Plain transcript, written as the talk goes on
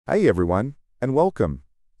Hey everyone, and welcome.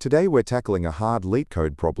 Today we're tackling a hard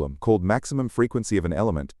Leetcode problem called maximum frequency of an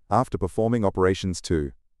element after performing operations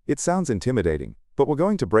 2. It sounds intimidating, but we're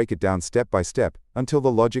going to break it down step by step until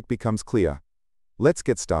the logic becomes clear. Let's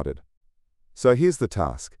get started. So here's the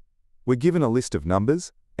task. We're given a list of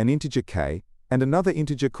numbers, an integer k, and another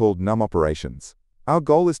integer called num operations. Our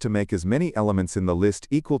goal is to make as many elements in the list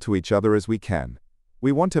equal to each other as we can.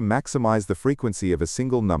 We want to maximize the frequency of a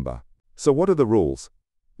single number. So what are the rules?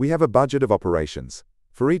 We have a budget of operations.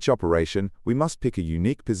 For each operation, we must pick a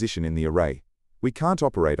unique position in the array. We can't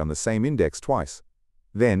operate on the same index twice.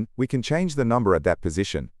 Then, we can change the number at that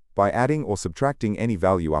position by adding or subtracting any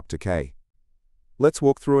value up to k. Let's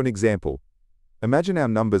walk through an example. Imagine our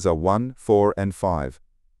numbers are 1, 4, and 5.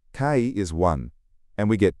 K is 1, and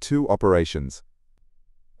we get 2 operations.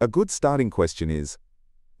 A good starting question is,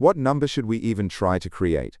 what number should we even try to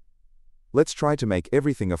create? Let's try to make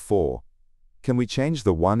everything a 4. Can we change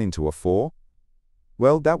the 1 into a 4?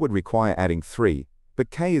 Well, that would require adding 3,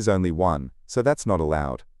 but k is only 1, so that's not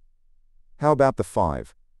allowed. How about the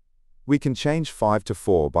 5? We can change 5 to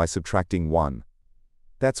 4 by subtracting 1.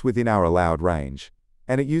 That's within our allowed range,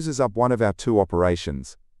 and it uses up one of our 2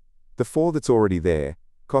 operations. The 4 that's already there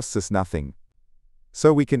costs us nothing.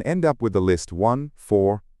 So we can end up with the list 1,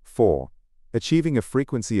 4, 4, achieving a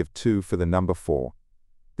frequency of 2 for the number 4.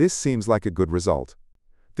 This seems like a good result.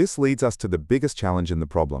 This leads us to the biggest challenge in the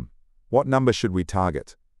problem. What number should we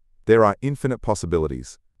target? There are infinite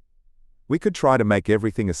possibilities. We could try to make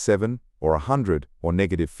everything a 7, or 100, or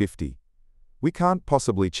 -50. We can't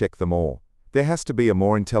possibly check them all. There has to be a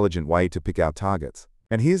more intelligent way to pick our targets.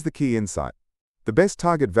 And here's the key insight. The best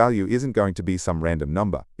target value isn't going to be some random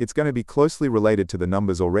number. It's going to be closely related to the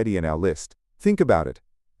numbers already in our list. Think about it.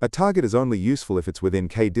 A target is only useful if it's within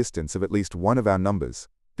k distance of at least one of our numbers.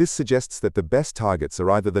 This suggests that the best targets are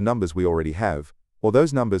either the numbers we already have, or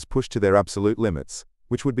those numbers pushed to their absolute limits,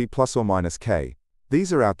 which would be plus or minus k.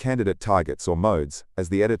 These are our candidate targets or modes, as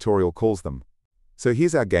the editorial calls them. So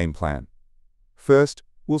here's our game plan. First,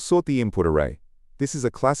 we'll sort the input array. This is a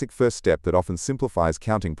classic first step that often simplifies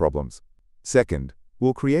counting problems. Second,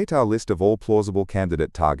 we'll create our list of all plausible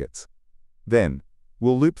candidate targets. Then,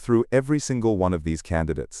 we'll loop through every single one of these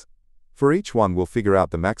candidates. For each one, we'll figure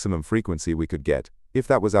out the maximum frequency we could get, if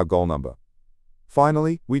that was our goal number.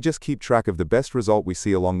 Finally, we just keep track of the best result we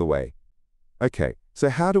see along the way. Okay, so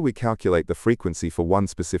how do we calculate the frequency for one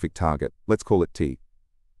specific target? Let's call it t.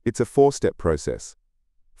 It's a 4-step process.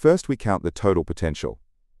 First, we count the total potential.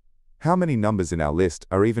 How many numbers in our list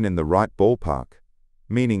are even in the right ballpark?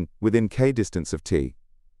 Meaning, within k distance of t.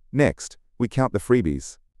 Next, we count the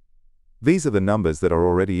freebies. These are the numbers that are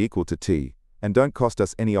already equal to t, and don't cost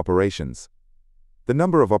us any operations. The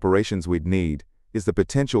number of operations we'd need is the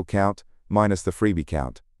potential count minus the freebie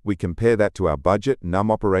count. We compare that to our budget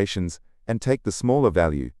num operations and take the smaller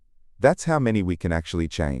value. That's how many we can actually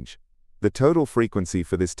change. The total frequency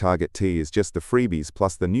for this target t is just the freebies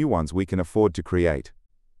plus the new ones we can afford to create.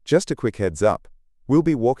 Just a quick heads up, we'll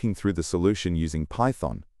be walking through the solution using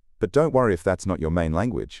Python, but don't worry if that's not your main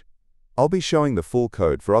language. I'll be showing the full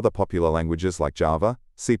code for other popular languages like Java,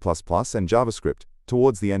 C++, and JavaScript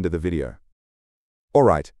towards the end of the video.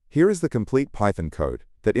 Alright, here is the complete Python code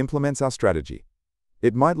that implements our strategy.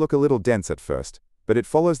 It might look a little dense at first, but it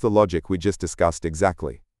follows the logic we just discussed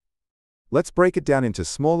exactly. Let's break it down into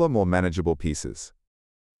smaller, more manageable pieces.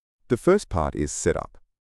 The first part is setup.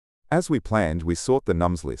 As we planned, we sort the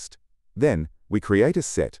nums list. Then, we create a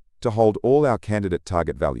set to hold all our candidate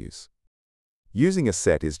target values. Using a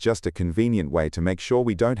set is just a convenient way to make sure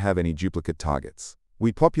we don't have any duplicate targets.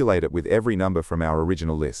 We populate it with every number from our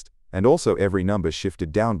original list, and also every number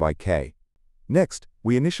shifted down by k. Next,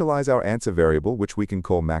 we initialize our answer variable, which we can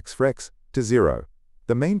call maxFreq, to 0.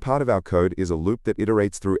 The main part of our code is a loop that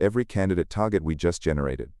iterates through every candidate target we just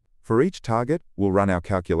generated. For each target, we'll run our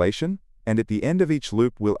calculation, and at the end of each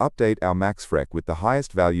loop, we'll update our maxFreq with the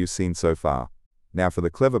highest value seen so far. Now for the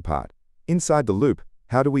clever part. Inside the loop,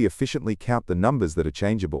 how do we efficiently count the numbers that are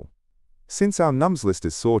changeable? Since our nums list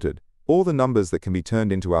is sorted, all the numbers that can be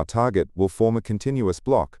turned into our target will form a continuous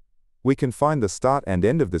block. We can find the start and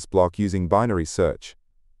end of this block using binary search.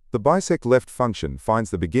 The bisect left function finds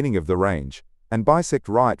the beginning of the range, and bisect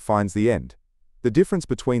right finds the end. The difference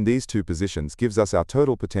between these two positions gives us our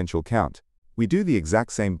total potential count. We do the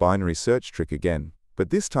exact same binary search trick again, but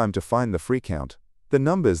this time to find the free count, the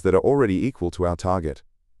numbers that are already equal to our target.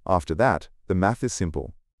 After that, the math is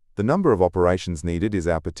simple. The number of operations needed is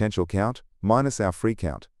our potential count minus our free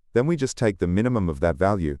count. Then we just take the minimum of that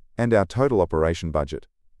value and our total operation budget.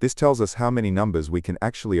 This tells us how many numbers we can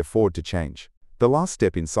actually afford to change. The last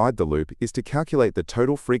step inside the loop is to calculate the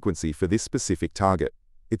total frequency for this specific target.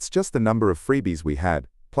 It's just the number of freebies we had,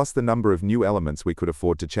 plus the number of new elements we could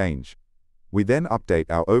afford to change. We then update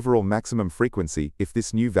our overall maximum frequency if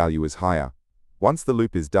this new value is higher. Once the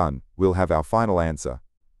loop is done, we'll have our final answer.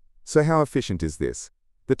 So how efficient is this?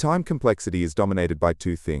 The time complexity is dominated by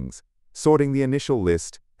two things: sorting the initial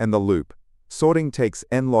list and the loop. Sorting takes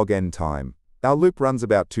n log n time. Our loop runs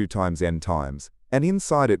about 2 times n times, and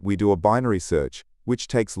inside it we do a binary search, which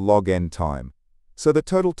takes log n time. So the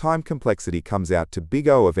total time complexity comes out to big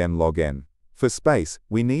O of n log n. For space,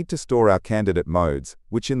 we need to store our candidate modes,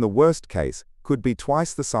 which in the worst case, could be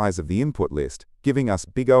twice the size of the input list, giving us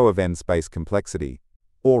big O of n space complexity.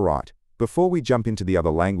 Alright, before we jump into the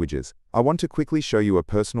other languages, I want to quickly show you a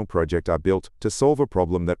personal project I built to solve a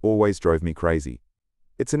problem that always drove me crazy.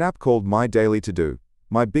 It's an app called My Daily To-Do.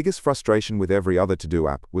 My biggest frustration with every other to-do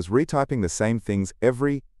app was retyping the same things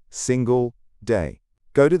every single day.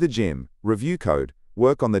 Go to the gym, review code,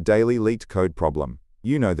 work on the daily Leetcode problem.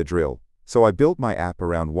 You know the drill. So I built my app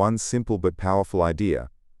around one simple but powerful idea: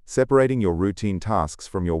 separating your routine tasks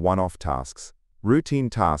from your one-off tasks. Routine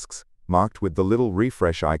tasks, marked with the little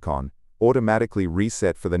refresh icon, automatically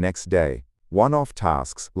reset for the next day. One-off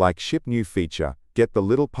tasks, like ship new feature, get the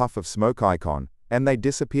little puff of smoke icon, and they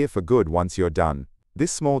disappear for good once you're done.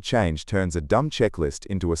 This small change turns a dumb checklist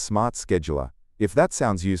into a smart scheduler. If that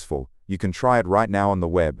sounds useful, you can try it right now on the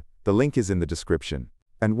web. The link is in the description.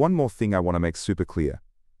 And one more thing I want to make super clear.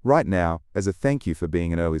 Right now, as a thank you for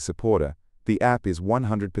being an early supporter, the app is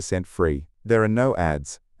 100% free. There are no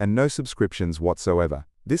ads, and no subscriptions whatsoever.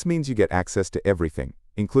 This means you get access to everything,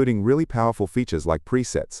 including really powerful features like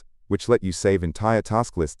presets, which let you save entire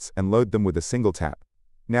task lists and load them with a single tap.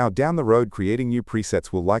 Now, down the road, creating new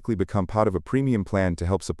presets will likely become part of a premium plan to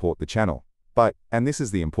help support the channel. But, and this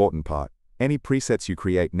is the important part, any presets you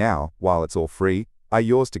create now, while it's all free, are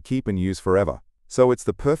yours to keep and use forever. So it's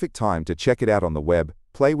the perfect time to check it out on the web,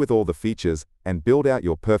 play with all the features, and build out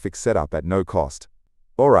your perfect setup at no cost.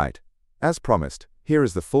 Alright, as promised, here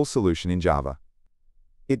is the full solution in Java.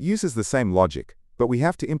 It uses the same logic, but we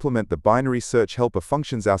have to implement the binary search helper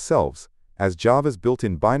functions ourselves, as Java's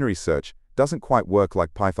built-in binary search doesn't quite work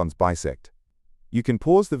like Python's bisect. You can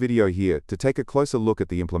pause the video here to take a closer look at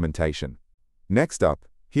the implementation. Next up,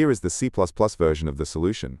 here is the C++ version of the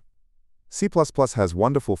solution. C++ has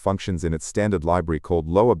wonderful functions in its standard library called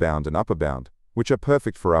lower bound and upper bound, which are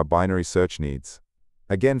perfect for our binary search needs.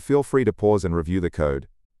 Again, feel free to pause and review the code.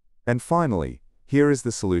 And finally, here is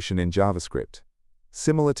the solution in JavaScript.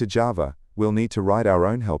 Similar to Java, we'll need to write our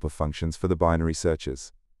own helper functions for the binary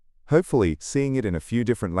searches. Hopefully, seeing it in a few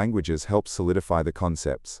different languages helps solidify the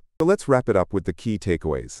concepts. So let's wrap it up with the key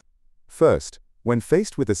takeaways. First, when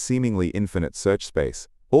faced with a seemingly infinite search space,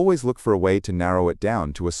 always look for a way to narrow it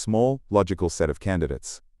down to a small, logical set of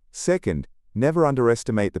candidates. Second, never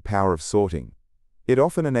underestimate the power of sorting. It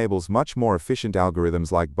often enables much more efficient algorithms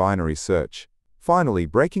like binary search. Finally,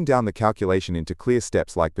 breaking down the calculation into clear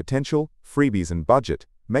steps like potential, freebies, and budget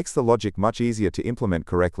makes the logic much easier to implement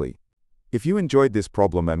correctly. If you enjoyed this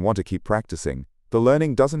problem and want to keep practicing, the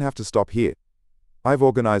learning doesn't have to stop here. I've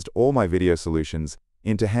organized all my video solutions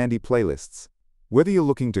into handy playlists. Whether you're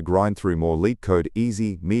looking to grind through more Leetcode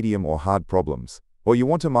easy, medium, or hard problems, or you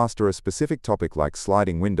want to master a specific topic like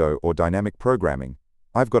sliding window or dynamic programming,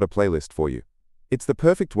 I've got a playlist for you. It's the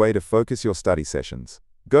perfect way to focus your study sessions.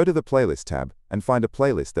 Go to the Playlist tab and find a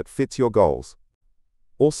playlist that fits your goals.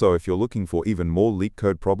 Also, if you're looking for even more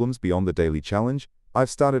Leetcode problems beyond the daily challenge, I've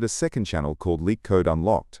started a second channel called Leetcode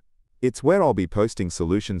Unlocked. It's where I'll be posting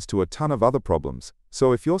solutions to a ton of other problems,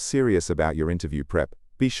 so if you're serious about your interview prep,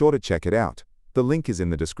 be sure to check it out. The link is in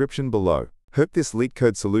the description below. Hope this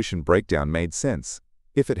Leetcode solution breakdown made sense.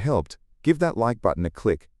 If it helped, give that like button a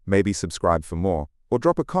click, maybe subscribe for more, or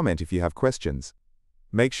drop a comment if you have questions.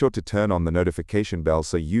 Make sure to turn on the notification bell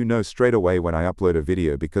so you know straight away when I upload a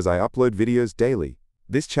video, because I upload videos daily.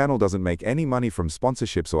 This channel doesn't make any money from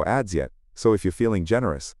sponsorships or ads yet, so if you're feeling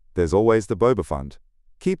generous, there's always the Boba Fund.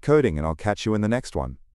 Keep coding and I'll catch you in the next one.